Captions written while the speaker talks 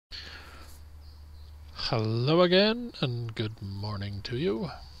Hello again, and good morning to you.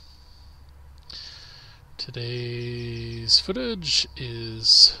 Today's footage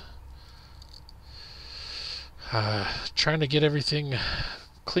is trying to get everything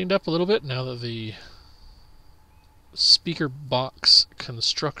cleaned up a little bit now that the speaker box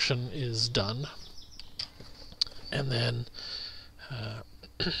construction is done. And then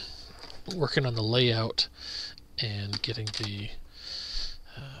working on the layout and getting the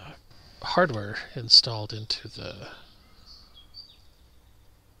hardware installed into the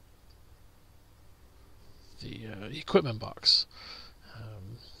equipment box.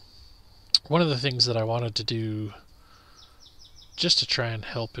 One of the things that I wanted to do just to try and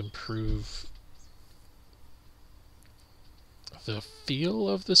help improve the feel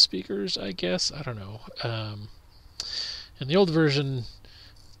of the speakers, I guess, I don't know. In the old version,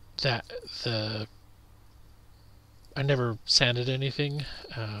 I never sanded anything,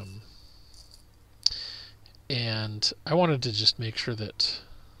 and I wanted to just make sure that,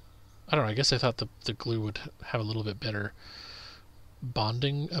 I don't know, I guess I thought the glue would have a little bit better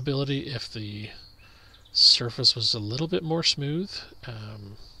bonding ability if the surface was a little bit more smooth.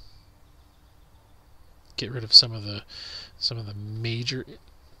 Get rid of some of the major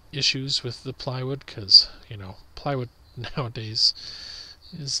issues with the plywood, because plywood nowadays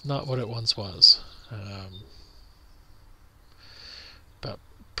is not what it once was. But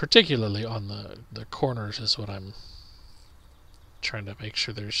particularly on the corners is what I'm trying to make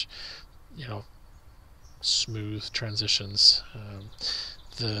sure there's smooth transitions.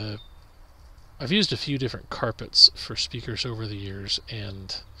 I've used a few different carpets for speakers over the years,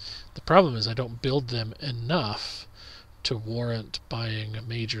 and the problem is I don't build them enough to warrant buying a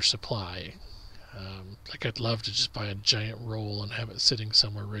major supply. Like, I'd love to just buy a giant roll and have it sitting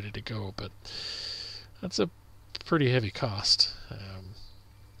somewhere ready to go, but that's a pretty heavy cost.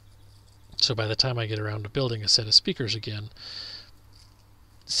 So by the time I get around to building a set of speakers again,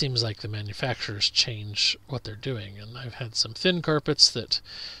 it seems like the manufacturers change what they're doing. And I've had some thin carpets that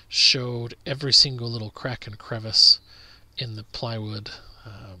showed every single little crack and crevice in the plywood.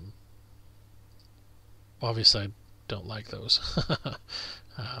 Obviously, I don't like those.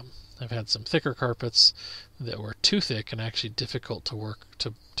 I've had some thicker carpets that were too thick and actually difficult to work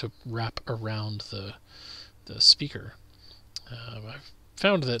to wrap around the speaker. I've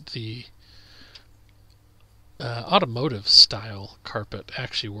found that the automotive style carpet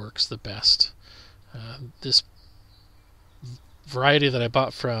actually works the best. This variety that I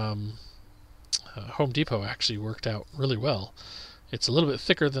bought from Home Depot actually worked out really well. It's a little bit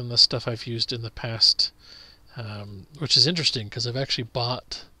thicker than the stuff I've used in the past, which is interesting because I've actually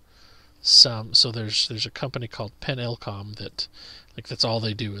bought some. So there's a company called Penelcom that's all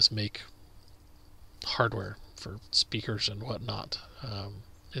they do is make hardware for speakers and whatnot.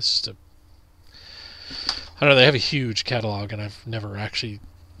 It's just I don't know, they have a huge catalog, and I've never actually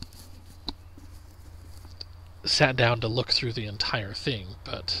sat down to look through the entire thing,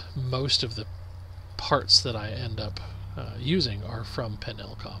 but most of the parts that I end up using are from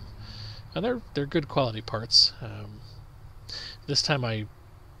Penelcom, and they're good quality parts. This time I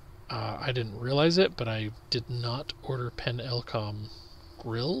didn't realize it, but I did not order Penelcom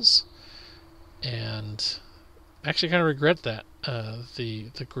grills, and I actually kind of regret that.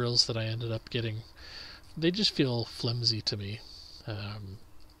 The grills that I ended up getting, they just feel flimsy to me.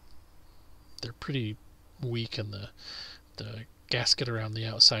 They're pretty weak, and the gasket around the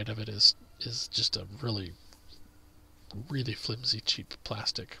outside of it is just a really, really flimsy, cheap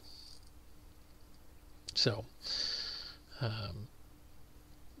plastic. So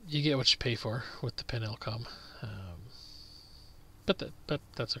you get what you pay for with the Penelcom, but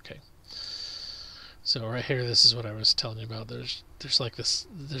that's okay. So right here, this is what I was telling you about. There's like this.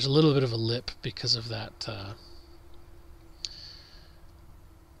 There's a little bit of a lip because of that the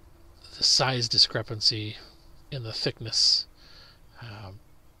size discrepancy in the thickness.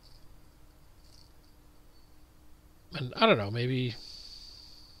 And I don't know, maybe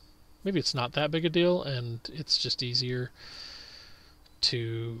it's not that big a deal, and it's just easier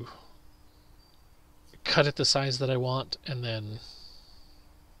to cut it the size that I want and then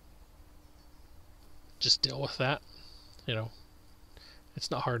just deal with that. It's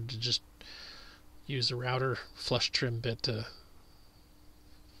not hard to just use a router flush trim bit to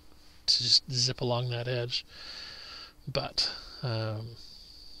just zip along that edge. But I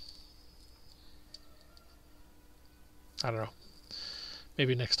don't know.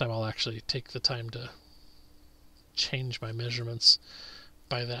 Maybe next time I'll actually take the time to change my measurements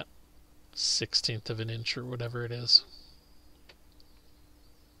by that 1/16 of an inch or whatever it is.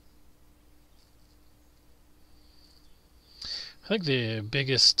 I think the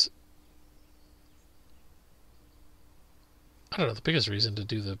biggest I don't know, the biggest reason to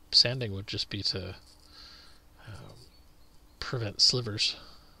do the sanding would just be to prevent slivers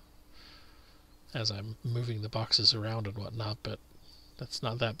as I'm moving the boxes around and whatnot, but that's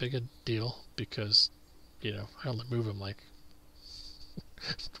not that big a deal because, I only move them like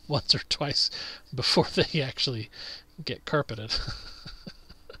once or twice before they actually get carpeted.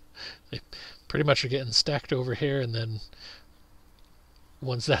 They pretty much are getting stacked over here, and then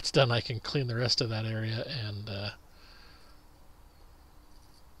once that's done, I can clean the rest of that area and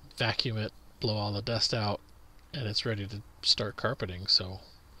vacuum it, blow all the dust out, and it's ready to start carpeting. So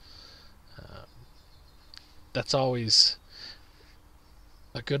that's always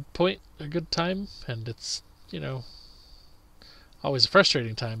a good time, and it's, always a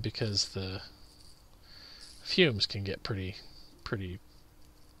frustrating time because the fumes can get pretty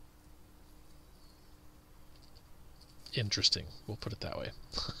interesting, we'll put it that way.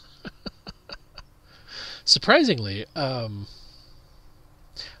 Surprisingly, I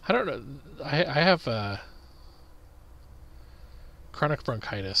don't know, I have chronic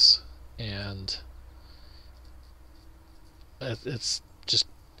bronchitis, and it's just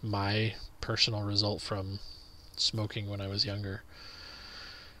my personal result from smoking when I was younger.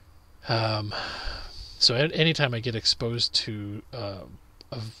 So anytime I get exposed to a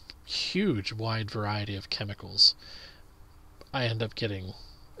huge wide variety of chemicals, I end up getting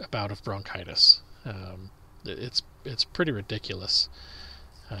a bout of bronchitis. It's pretty ridiculous.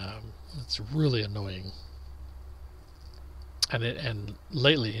 It's really annoying. And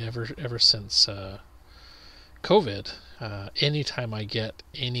lately, ever since COVID, anytime I get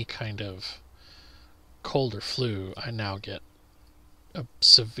any kind of cold or flu, I now get a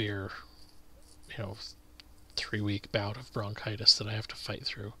severe, 3-week bout of bronchitis that I have to fight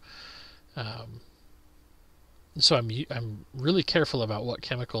through. So I'm really careful about what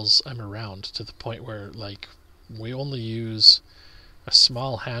chemicals I'm around, to the point where, like, we only use a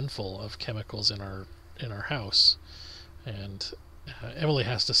small handful of chemicals in our house, and Emily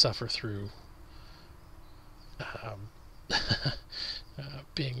has to suffer through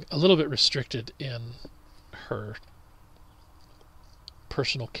being a little bit restricted in her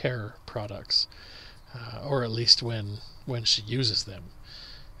personal care products, or at least when she uses them,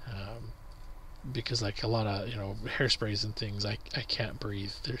 because, like, a lot of hairsprays and things, I can't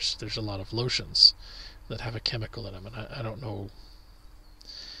breathe. There's a lot of lotions that have a chemical in them, and I don't know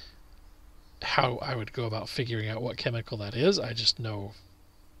how I would go about figuring out what chemical that is. I just know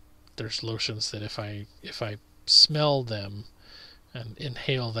there's lotions that if I smell them and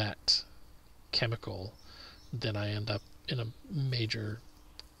inhale that chemical, then I end up in a major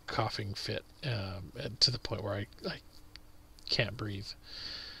coughing fit, to the point where I can't breathe.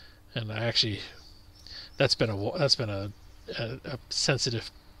 And that's been a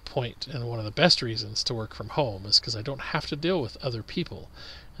sensitive point, and one of the best reasons to work from home is because I don't have to deal with other people,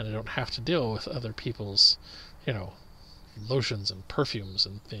 and I don't have to deal with other people's, lotions and perfumes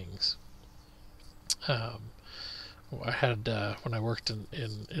and things. I had, when I worked in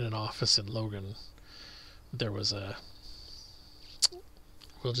an office in Logan, there was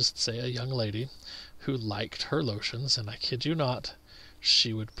we'll just say a young lady who liked her lotions, and I kid you not,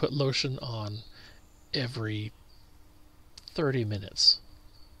 she would put lotion on every 30 minutes,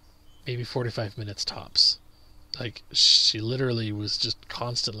 maybe 45 minutes tops. Like, she literally was just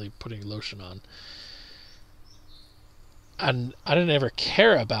constantly putting lotion on. And I didn't ever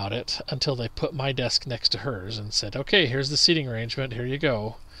care about it until they put my desk next to hers and said, okay, here's the seating arrangement, here you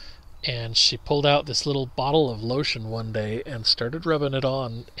go. And she pulled out this little bottle of lotion one day and started rubbing it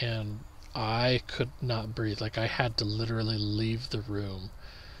on, and I could not breathe. Like, I had to literally leave the room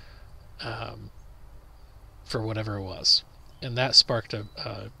for whatever it was. And that sparked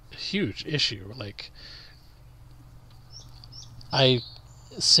a huge issue. Like, I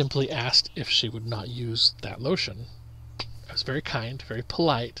simply asked if she would not use that lotion. I was very kind, very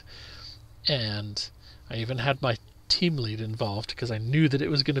polite, and I even had my team lead involved because I knew that it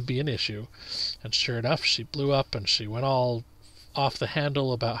was going to be an issue. And sure enough, she blew up and she went all off the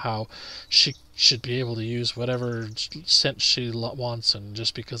handle about how she should be able to use whatever scent she wants, and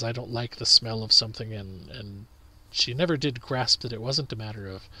just because I don't like the smell of something, and she never did grasp that it wasn't a matter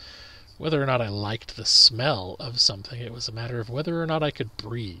of whether or not I liked the smell of something. It was a matter of whether or not I could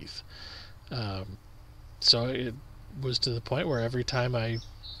breathe. So it was to the point where every time I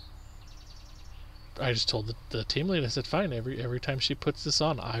just told the team lead, I said, fine, every time she puts this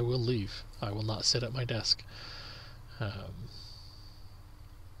on, I will leave. I will not sit at my desk.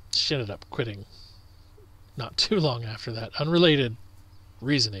 She ended up quitting not too long after that. Unrelated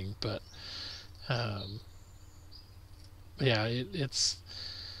reasoning, but yeah, it's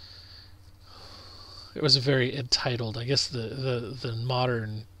it was very entitled. I guess the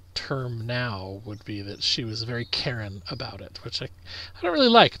modern term now would be that she was very Karen about it, which I don't really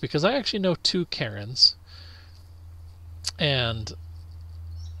like, because I actually know two Karens, and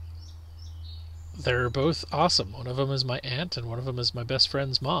they're both awesome. One of them is my aunt, and one of them is my best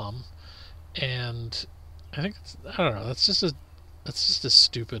friend's mom. And I think I don't know. That's just a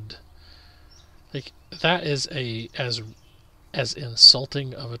stupid. Like, that is a as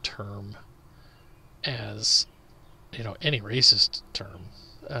insulting of a term as, any racist term.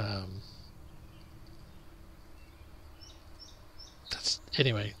 Um, that's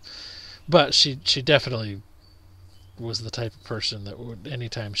anyway. But she definitely was the type of person that would,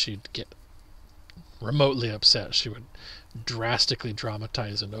 anytime she'd get remotely upset, she would drastically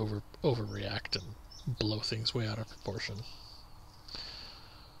dramatize and overreact and blow things way out of proportion.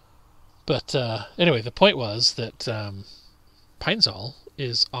 But anyway, the point was that Pine-Sol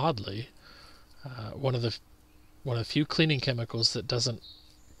is oddly one of the few cleaning chemicals that doesn't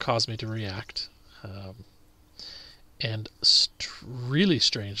cause me to react. And really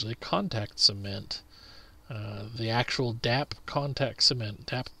strangely, contact cement, the actual DAP contact cement,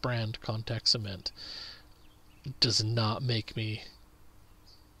 DAP brand contact cement, does not make me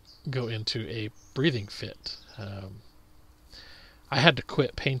go into a breathing fit. I had to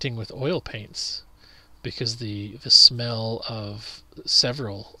quit painting with oil paints because the smell of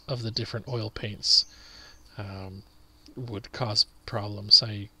several of the different oil paints would cause problems.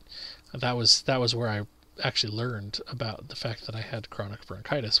 That was where I actually learned about the fact that I had chronic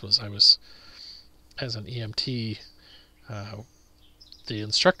bronchitis. Was I was, as an EMT, the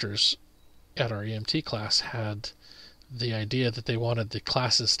instructors at our EMT class had the idea that they wanted the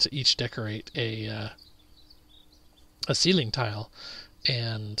classes to each decorate a ceiling tile,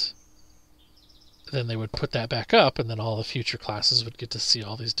 and then they would put that back up, and then all the future classes would get to see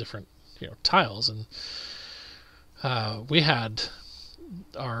all these different tiles. And we had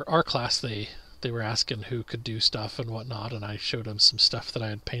our class, they were asking who could do stuff and whatnot, and I showed them some stuff that I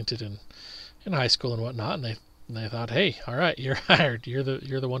had painted in high school and whatnot, and they thought, hey, all right, you're hired, you're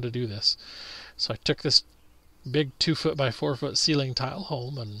the one to do this. So I took this big 2-foot by 4-foot ceiling tile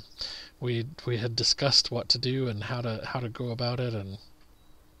home, and we had discussed what to do and how to go about it, and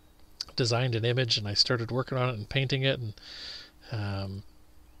designed an image, and I started working on it and painting it, and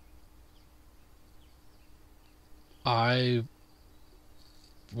I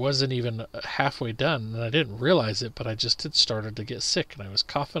wasn't even halfway done, and I didn't realize it, but I just had started to get sick, and I was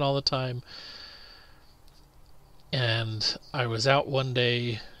coughing all the time. And I was out one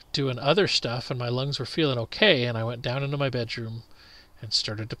day doing other stuff, and my lungs were feeling okay, and I went down into my bedroom and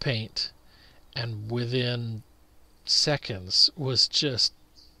started to paint, and within seconds was just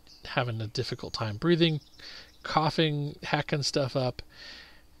having a difficult time breathing, coughing, hacking stuff up.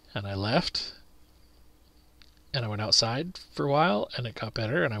 And I left, and I went outside for a while, and it got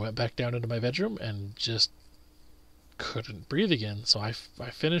better, and I went back down into my bedroom and just couldn't breathe again. So I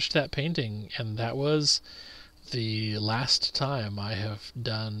finished that painting, and that was the last time I have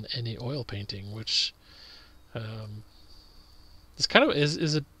done any oil painting, which is kind of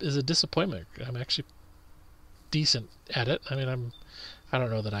is a disappointment. I'm actually decent at it. I mean, I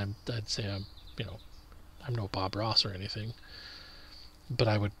don't know that I'd say I'm I'm no Bob Ross or anything, but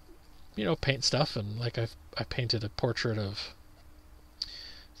I would paint stuff, and like I painted a portrait of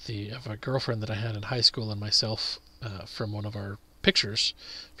a girlfriend that I had in high school and myself from one of our pictures,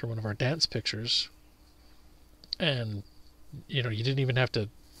 from one of our dance pictures. And you didn't even have to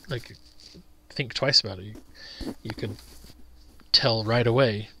think twice about it. You could tell right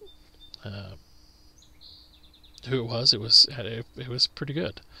away who it was. It was pretty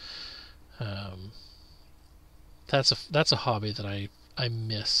good. That's a hobby that I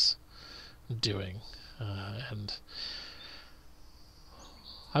miss doing, and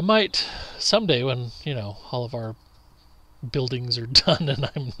I might someday, when all of our buildings are done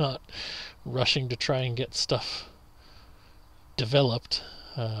and I'm not rushing to try and get stuff developed,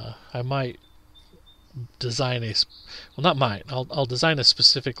 I might design I'll design a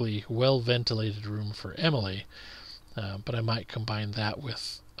specifically well ventilated room for Emily, but I might combine that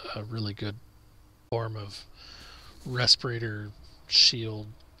with a really good form of respirator shield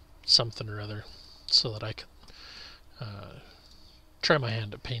something or other, so that I can try my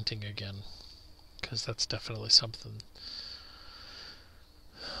hand at painting again, because that's definitely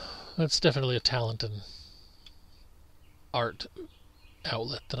a talent and art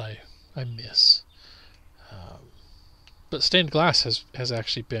outlet that I miss. But stained glass has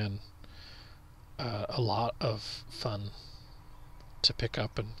actually been a lot of fun to pick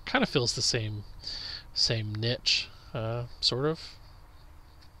up, and kind of fills the same niche, sort of.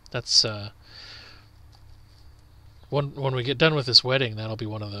 That's when we get done with this wedding, that'll be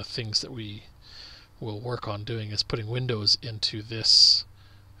one of the things that we will work on doing, is putting windows into this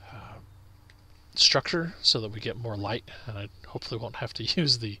structure so that we get more light, and I hopefully won't have to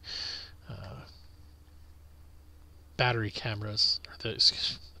use the battery cameras, or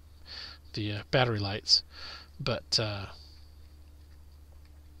the battery lights, but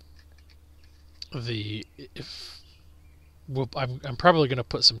I'm probably going to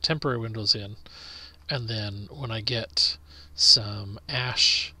put some temporary windows in, and then when I get some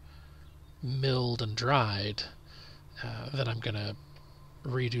ash milled and dried, then I'm going to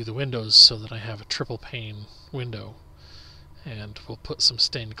redo the windows so that I have a triple pane window, and we'll put some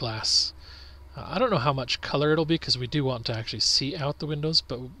stained glass. I don't know how much color it'll be, because we do want to actually see out the windows,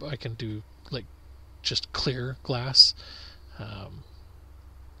 but I can do like just clear glass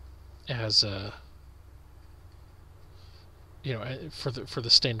as a, for the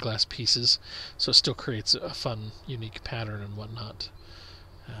stained glass pieces, so it still creates a fun, unique pattern and whatnot.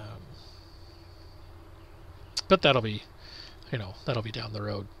 But that'll be down the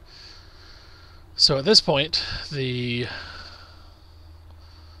road. So at this point, the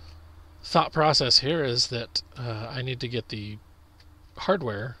thought process here is that I need to get the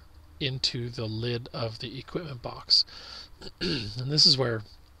hardware into the lid of the equipment box. And this is where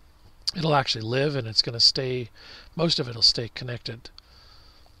it'll actually live, and it's going to stay, most of it will stay connected.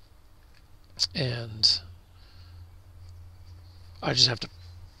 And I just have to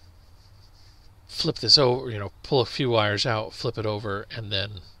flip this over, pull a few wires out, flip it over, and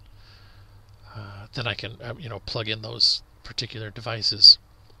then I can plug in those particular devices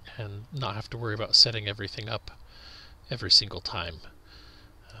and not have to worry about setting everything up every single time.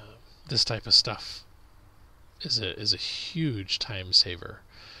 This type of stuff is a huge time saver,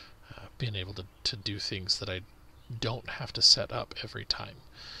 being able to do things that I don't have to set up every time.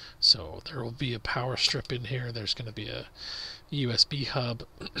 So there will be a power strip in here. There's going to be a USB hub.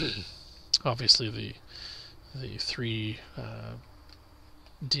 Obviously the 3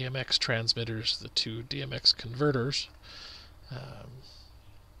 DMX transmitters, the 2 DMX converters,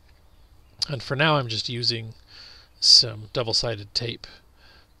 and for now I'm just using some double-sided tape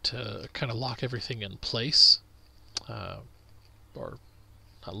to kind of lock everything in place, or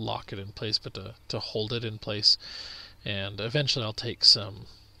not lock it in place, but to hold it in place. And eventually I'll take some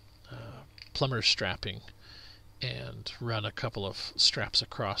plumber's strapping and run a couple of straps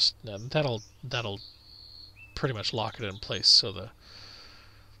across, and that'll pretty much lock it in place. So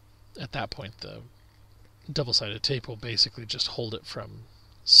at that point the double-sided tape will basically just hold it from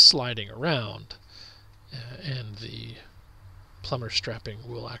sliding around, and the plumber's strapping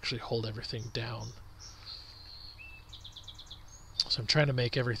will actually hold everything down. So I'm trying to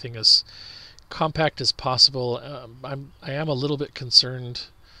make everything as compact as possible. I am a little bit concerned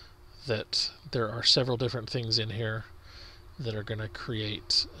that there are several different things in here that are going to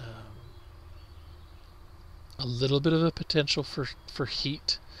create a little bit of a potential for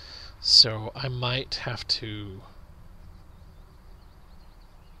heat. So I might have to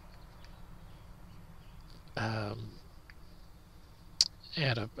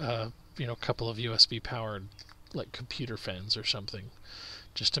add a couple of USB powered like computer fans or something,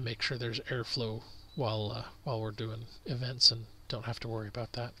 just to make sure there's airflow while we're doing events and don't have to worry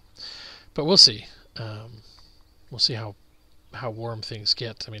about that. But we'll see. We'll see how warm things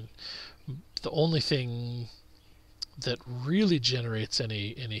get. I mean, the only thing that really generates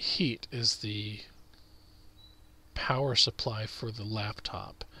any heat is the power supply for the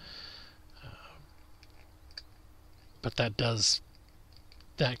laptop. But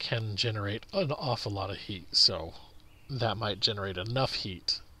that can generate an awful lot of heat, so that might generate enough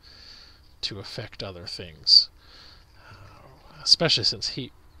heat to affect other things, especially since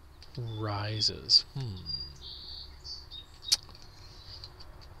heat rises.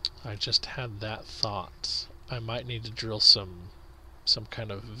 I just had that thought. I might need to drill some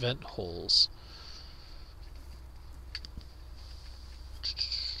kind of vent holes.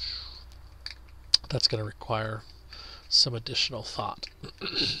 That's going to require some additional thought.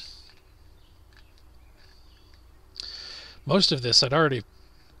 Most of this I'd already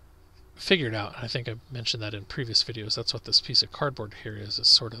figured out. I think I mentioned that in previous videos. That's what this piece of cardboard here is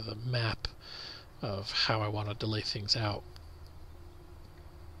sort of the map of how I want to delay things out.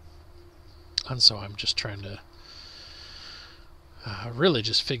 And so I'm just trying to really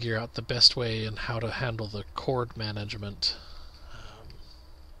just figure out the best way and how to handle the cord management,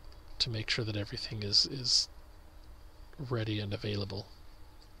 to make sure that everything is ready and available.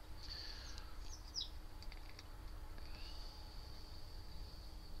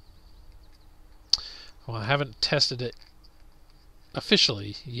 Well, I haven't tested it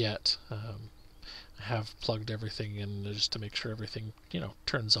officially yet. have plugged everything in just to make sure everything,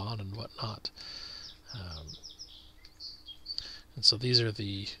 turns on and whatnot. And so these are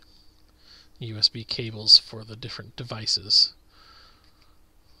the USB cables for the different devices.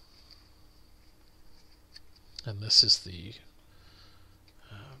 And this is the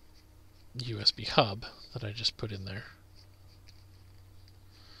USB hub that I just put in there.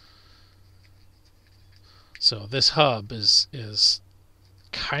 So this hub is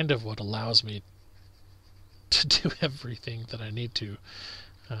kind of what allows me to do everything that I need to.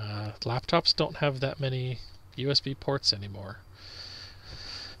 Laptops don't have that many USB ports anymore.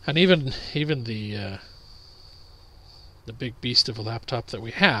 And even the big beast of a laptop that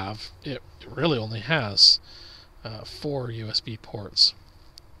we have, it really only has 4 USB ports.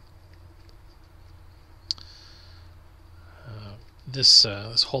 This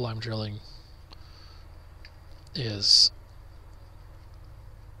hole I'm drilling is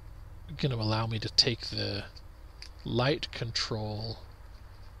going to allow me to take the light control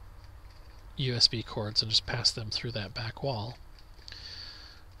USB cords and just pass them through that back wall.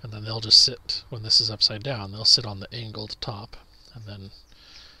 And then they'll just sit, when this is upside down, they'll sit on the angled top. And then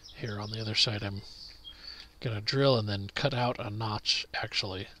here on the other side I'm going to drill and then cut out a notch,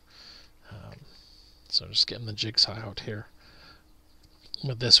 actually. So just getting the jigsaw out here.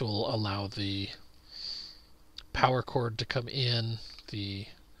 But this will allow the power cord to come in, the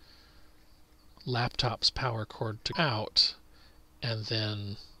laptop's power cord to out, and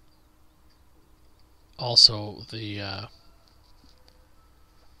then also the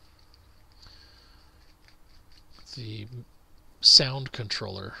sound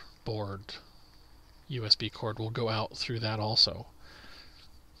controller board USB cord will go out through that also.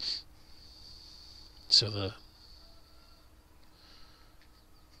 So the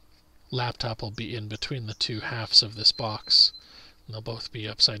laptop will be in between the two halves of this box, and they'll both be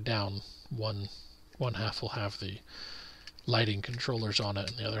upside down. One half will have the lighting controllers on it,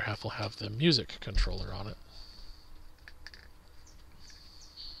 and the other half will have the music controller on it.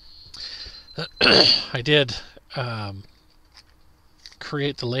 I did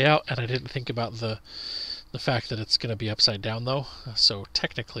create the layout, and I didn't think about the fact that it's going to be upside down, though. So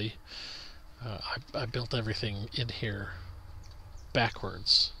technically, I built everything in here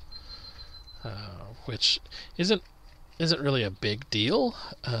backwards, which isn't really a big deal.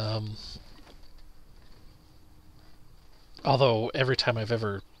 Although every time I've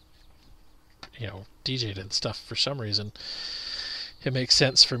ever DJ'd and stuff, for some reason it makes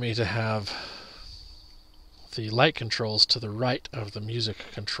sense for me to have the light controls to the right of the music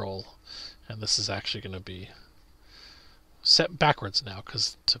control, and this is actually going to be set backwards now,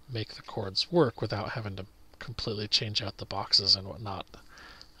 because to make the chords work without having to completely change out the boxes and whatnot,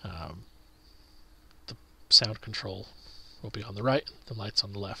 the sound control will be on the right, the lights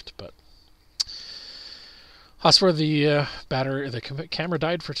on the left. But that's where the camera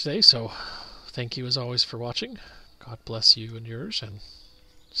died for today, so thank you as always for watching. God bless you and yours, and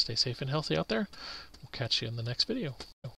stay safe and healthy out there. We'll catch you in the next video.